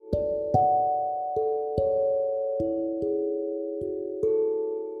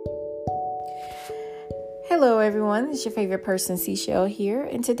Hello, everyone. It's your favorite person, Seashell here.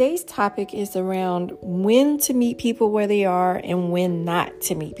 And today's topic is around when to meet people where they are and when not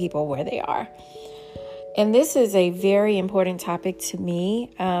to meet people where they are. And this is a very important topic to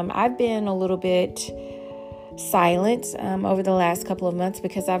me. I've been a little bit silent over the last couple of months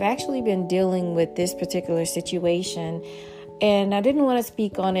because I've actually been dealing with this particular situation. And I didn't want to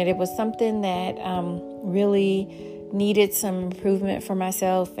speak on it. It was something that really needed some improvement for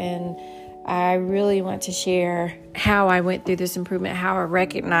myself. And I really want to share how I went through this improvement, how I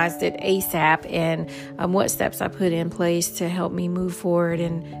recognized it ASAP, and what steps I put in place to help me move forward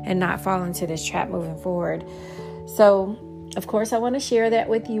and not fall into this trap moving forward. So, of course, I want to share that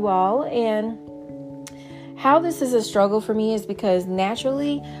with you all. And how this is a struggle for me is because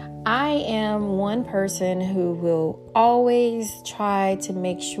naturally, I am one person who will always try to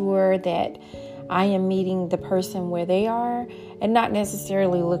make sure that I am meeting the person where they are and not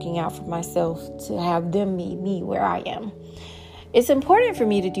necessarily looking out for myself to have them meet me where I am. It's important for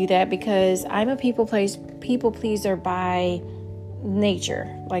me to do that because I'm a people pleaser by nature.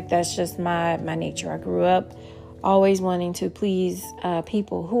 Like that's just my nature. I grew up always wanting to please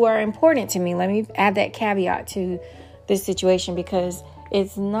people who are important to me. Let me add that caveat to this situation because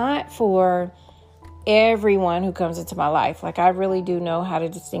it's not for everyone who comes into my life. Like I really do know how to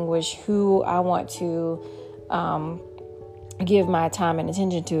distinguish who I want to give my time and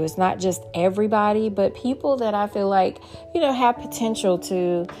attention to. It's not just everybody, but people that I feel like, have potential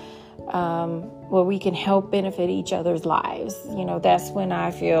to, where we can help benefit each other's lives. That's when I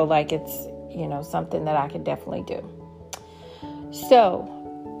feel like it's, something that I could definitely do. So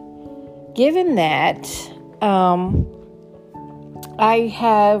given that, I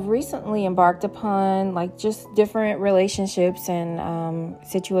have recently embarked upon just different relationships and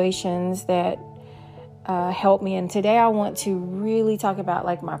situations that help me. And today I want to really talk about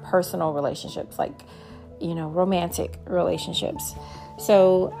my personal relationships, romantic relationships.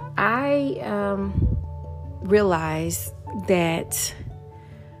 So I realized that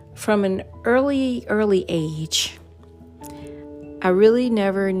from an early age, I really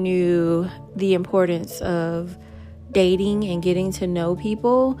never knew the importance of dating and getting to know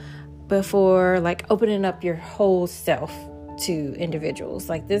people before opening up your whole self to individuals.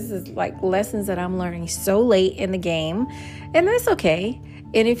 This is lessons that I'm learning so late in the game, and that's okay.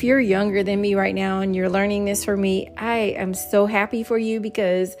 And if you're younger than me right now and you're learning this for me, I am so happy for you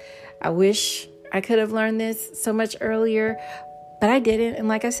because I wish I could have learned this so much earlier, but I didn't. And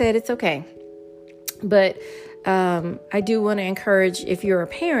like I said, it's okay. But I do want to encourage, if you're a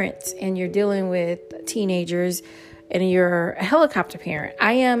parent and you're dealing with teenagers and you're a helicopter parent.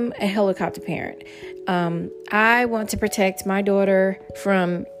 I am a helicopter parent. I want to protect my daughter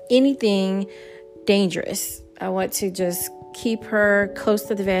from anything dangerous. I want to just keep her close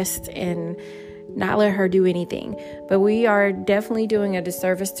to the vest and not let her do anything. But we are definitely doing a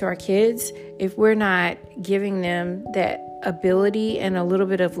disservice to our kids if we're not giving them that ability and a little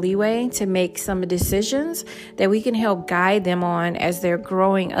bit of leeway to make some decisions that we can help guide them on as they're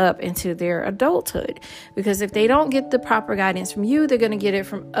growing up into their adulthood. Because if they don't get the proper guidance from you, they're going to get it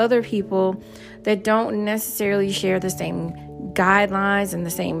from other people that don't necessarily share the same guidelines and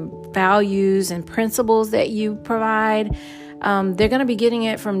the same values and principles that you provide. They're going to be getting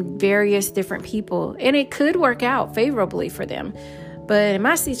it from various different people, and it could work out favorably for them. But in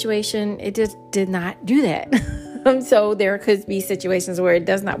my situation, it just did not do that. So there could be situations where it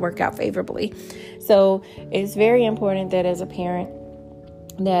does not work out favorably. So it's very important that as a parent,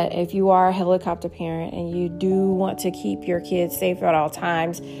 that if you are a helicopter parent and you do want to keep your kids safe at all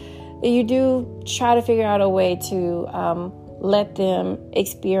times, that you do try to figure out a way to let them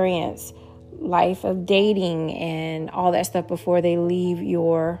experience life of dating and all that stuff before they leave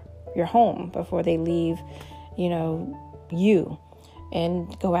your home, before they leave, you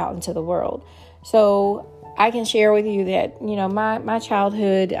and go out into the world. So I can share with you that, my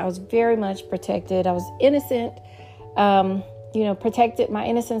childhood, I was very much protected. I was innocent, protected. My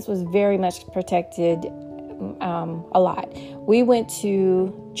innocence was very much protected a lot. We went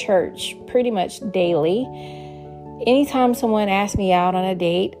to church pretty much daily. Anytime someone asked me out on a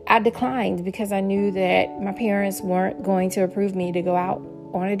date, I declined because I knew that my parents weren't going to approve me to go out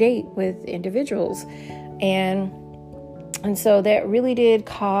on a date with individuals. And so that really did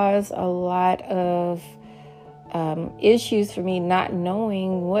cause a lot of issues for me, not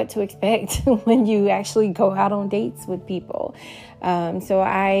knowing what to expect when you actually go out on dates with people. So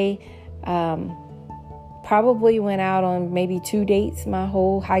I probably went out on maybe 2 dates my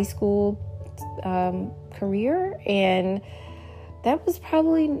whole high school career, and that was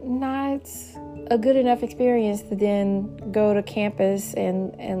probably not a good enough experience to then go to campus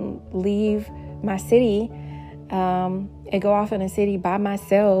and leave my city and go off in a city by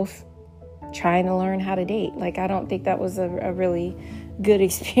myself trying to learn how to date. Like, I don't think that was a really good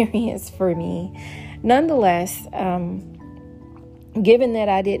experience for me. Nonetheless, given that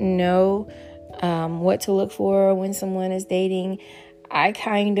I didn't know what to look for when someone is dating, I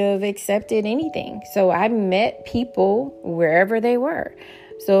kind of accepted anything. So I met people wherever they were.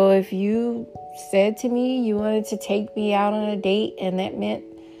 So if you said to me you wanted to take me out on a date, and that meant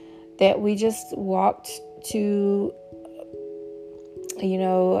that we just walked to,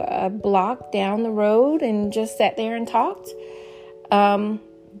 a block down the road and just sat there and talked,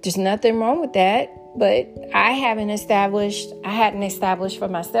 there's nothing wrong with that. But I hadn't established for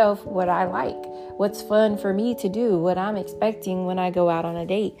myself what I like, what's fun for me to do, what I'm expecting when I go out on a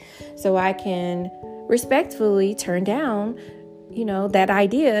date. So I can respectfully turn down, that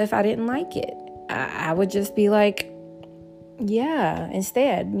idea if I didn't like it. I would just be like, yeah,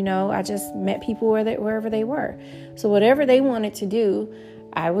 instead, I just met people wherever they were. So whatever they wanted to do,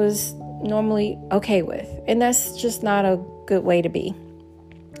 I was normally okay with. And that's just not a good way to be,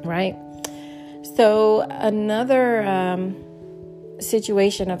 right? So another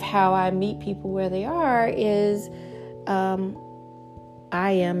situation of how I meet people where they are is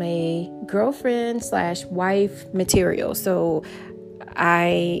I am a girlfriend/wife material. So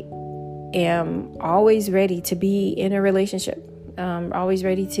I am always ready to be in a relationship, always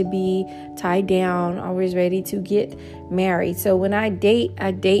ready to be tied down, always ready to get married. So when I date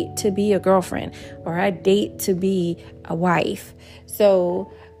to be a girlfriend, or I date to be a wife.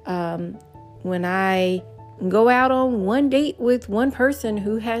 So when I go out on one date with one person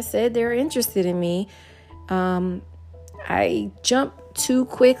who has said they're interested in me, I jump too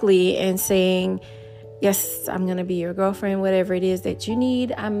quickly and saying, yes, I'm going to be your girlfriend, whatever it is that you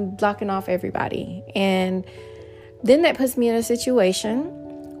need. I'm blocking off everybody. And then that puts me in a situation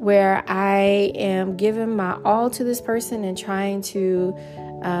where I am giving my all to this person and trying to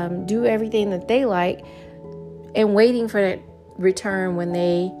do everything that they like, and waiting for that return when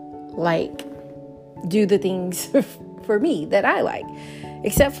they do the things for me that I like.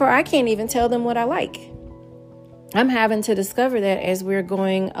 Except for I can't even tell them what I like. I'm having to discover that as we're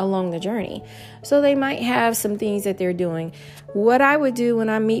going along the journey. So they might have some things that they're doing. What I would do when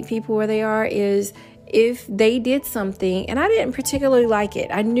I meet people where they are is, if they did something and I didn't particularly like it,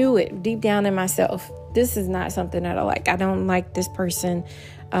 I knew it deep down in myself, this is not something that I like. I don't like this person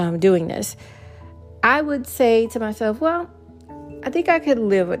doing this. I would say to myself, well, I think I could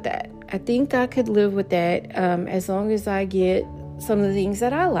live with that. As long as I get some of the things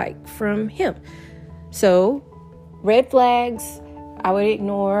that I like from him. So red flags, I would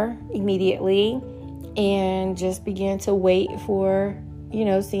ignore immediately and just begin to wait for,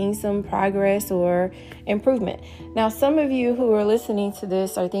 seeing some progress or improvement. Now, some of you who are listening to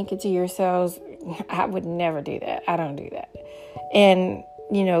this are thinking to yourselves, I would never do that. I don't do that. And,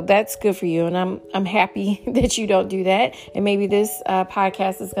 that's good for you. And I'm happy that you don't do that. And maybe this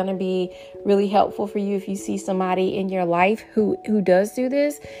podcast is going to be really helpful for you if you see somebody in your life who does do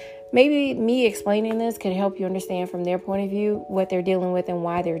this. Maybe me explaining this could help you understand from their point of view what they're dealing with and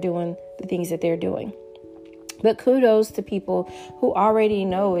why they're doing the things that they're doing. But kudos to people who already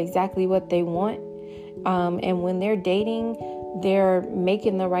know exactly what they want. And when they're dating, they're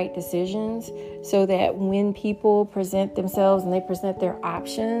making the right decisions so that when people present themselves and they present their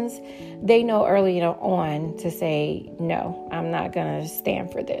options, they know early on to say, no, I'm not going to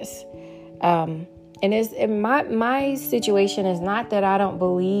stand for this. And my situation is not that I don't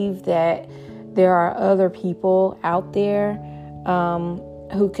believe that there are other people out there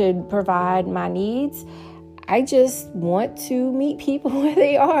who could provide my needs. I just want to meet people where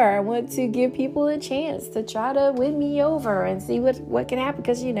they are. I want to give people a chance to try to win me over and see what can happen,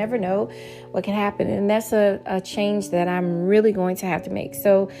 because you never know what can happen. And that's a change that I'm really going to have to make.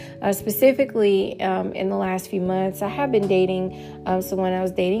 So specifically in the last few months, I have been dating someone. I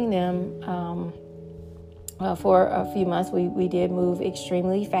was dating them for a few months. We did move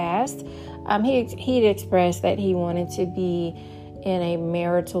extremely fast. He had expressed that he wanted to be in a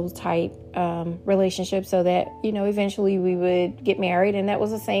marital type relationship so that, eventually we would get married. And that was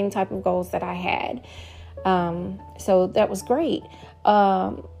the same type of goals that I had. So that was great.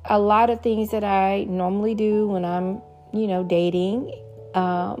 A lot of things that I normally do when I'm, dating,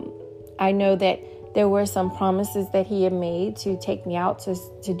 I know that there were some promises that he had made to take me out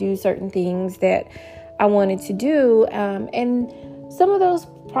to do certain things that I wanted to do. And some of those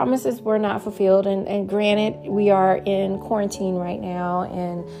promises were not fulfilled. And granted, we are in quarantine right now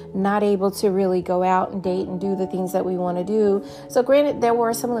and not able to really go out and date and do the things that we want to do. So granted, there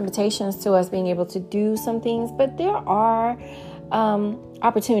were some limitations to us being able to do some things, but there are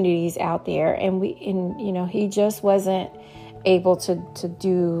opportunities out there, and he just wasn't able to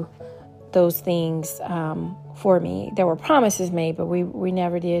do those things for me. There were promises made, but we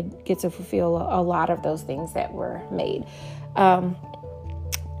never did get to fulfill a lot of those things that were made.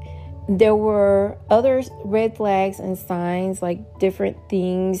 There were other red flags and signs, like different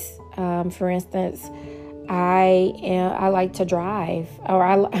things. For instance, I like to drive, or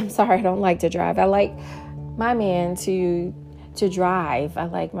I'm sorry, I don't like to drive. I like my man to drive. I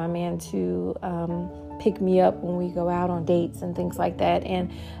like my man to pick me up when we go out on dates and things like that.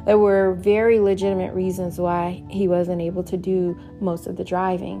 And there were very legitimate reasons why he wasn't able to do most of the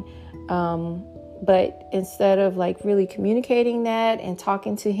driving. But instead of like really communicating that and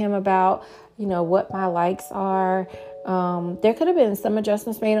talking to him about, what my likes are, there could have been some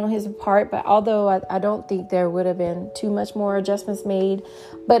adjustments made on his part. But although I don't think there would have been too much more adjustments made,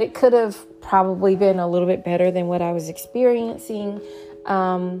 but it could have probably been a little bit better than what I was experiencing.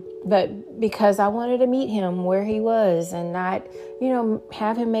 But because I wanted to meet him where he was and not,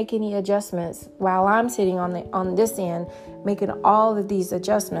 have him make any adjustments while I'm sitting on this end, making all of these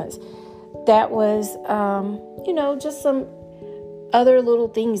adjustments. That was, just some other little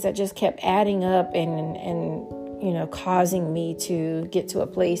things that just kept adding up and causing me to get to a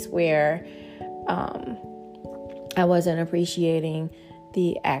place where I wasn't appreciating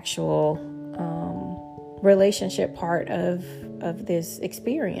the actual relationship part of this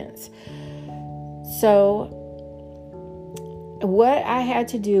experience. So what I had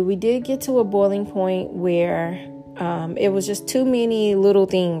to do, we did get to a boiling point where it was just too many little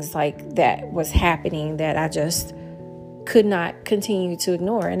things like that was happening that I just could not continue to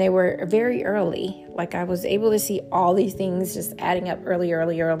ignore. And they were very early. Like I was able to see all these things just adding up early.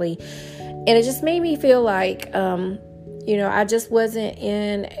 And it just made me feel like, I just wasn't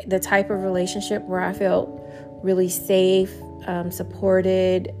in the type of relationship where I felt really safe,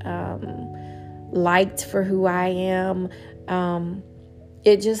 supported, liked for who I am.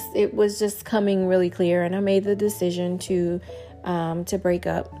 It was just coming really clear, and I made the decision to break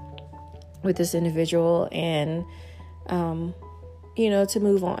up with this individual and, to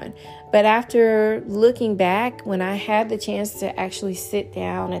move on. But after looking back, when I had the chance to actually sit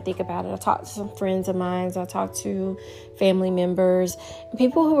down and think about it, I talked to some friends of mine, I talked to family members,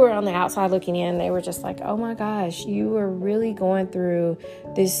 people who were on the outside looking in. They were just like, oh my gosh, you were really going through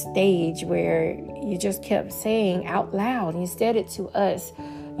this stage where you just kept saying out loud, and you said it to us.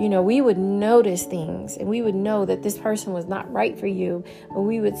 We would notice things and we would know that this person was not right for you. But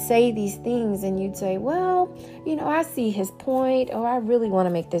we would say these things and you'd say, well, I see his point, or I really want to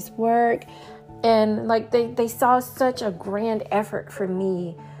make this work. And like they saw such a grand effort for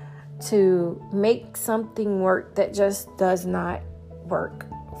me to make something work that just does not work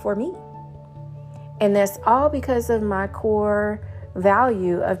for me. And that's all because of my core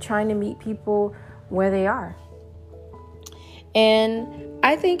value of trying to meet people where they are. And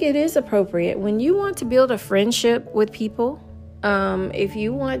I think it is appropriate when you want to build a friendship with people. If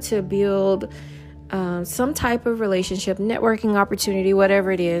you want to build some type of relationship, networking opportunity,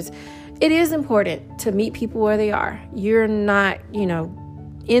 whatever it is important to meet people where they are. You're not,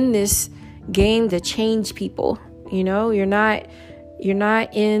 in this game to change people. You're not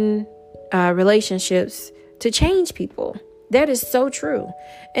in relationships to change people. That is so true.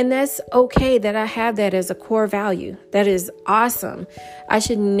 And that's okay that I have that as a core value. That is awesome. I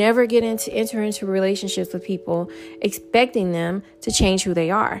should never enter into relationships with people expecting them to change who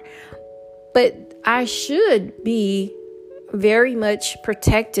they are. But I should be very much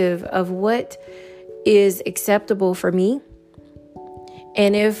protective of what is acceptable for me.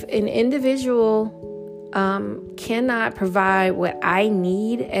 And if an individual cannot provide what I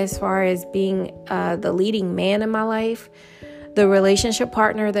need as far as being the leading man in my life, the relationship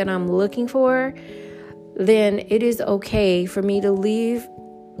partner that I'm looking for, then it is okay for me to leave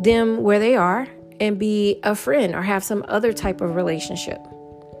them where they are and be a friend or have some other type of relationship.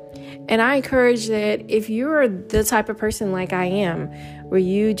 And I encourage that if you're the type of person like I am, where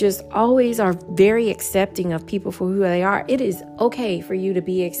you just always are very accepting of people for who they are, it is okay for you to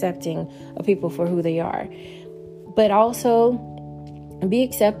be accepting of people for who they are. But also be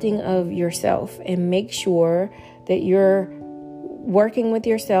accepting of yourself and make sure that you're working with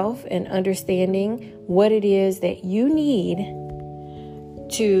yourself and understanding what it is that you need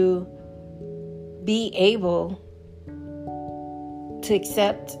to be able to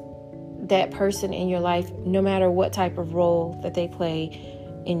accept that person in your life, no matter what type of role that they play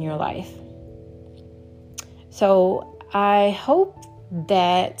in your life. So I hope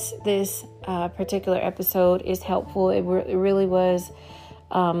that this particular episode is helpful. It really was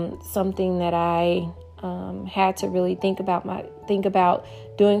something that I had to really think about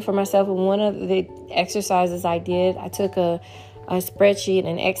doing for myself. And one of the exercises I did, I took a spreadsheet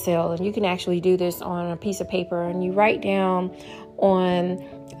in Excel, and you can actually do this on a piece of paper, and you write down on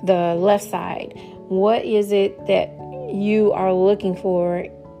the left side, what is it that you are looking for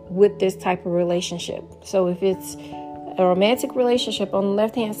with this type of relationship. So if it's a romantic relationship, on the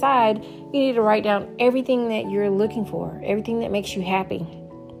left-hand side, you need to write down everything that you're looking for, everything that makes you happy.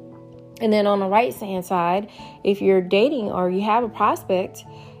 And then on the right-hand side, if you're dating or you have a prospect,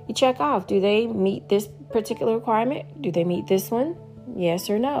 you check off, do they meet this particular requirement? Do they meet this one? Yes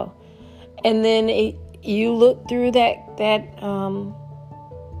or no? And then you look through that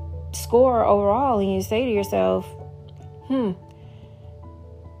score overall, and you say to yourself,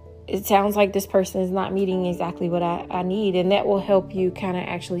 it sounds like this person is not meeting exactly what I need. And that will help you kind of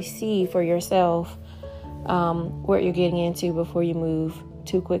actually see for yourself what you're getting into before you move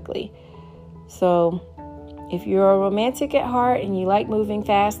too quickly. So if you're a romantic at heart and you like moving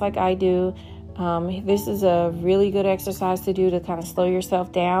fast like I do, this is a really good exercise to do to kind of slow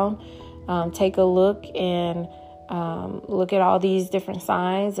yourself down. Take a look and look at all these different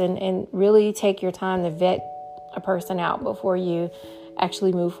signs and really take your time to vet a person out before you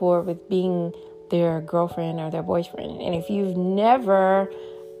actually move forward with being their girlfriend or their boyfriend. And if you've never,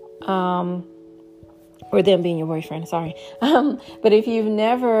 or them being your boyfriend, sorry. But if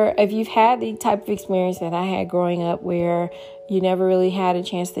you've had the type of experience that I had growing up where you never really had a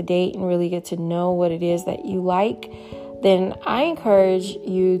chance to date and really get to know what it is that you like, then I encourage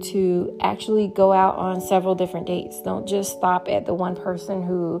you to actually go out on several different dates. Don't just stop at the one person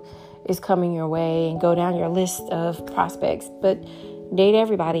who is coming your way and go down your list of prospects, but date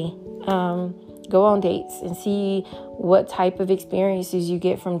everybody. Go on dates and see what type of experiences you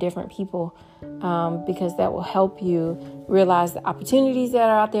get from different people, because that will help you realize the opportunities that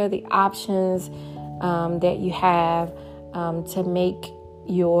are out there, the options that you have to make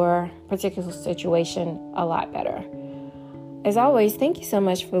your particular situation a lot better. As always, thank you so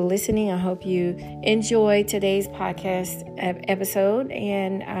much for listening. I hope you enjoyed today's podcast episode,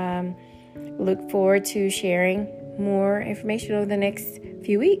 and look forward to sharing more information over the next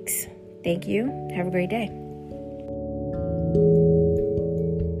few weeks. Thank you. Have a great day.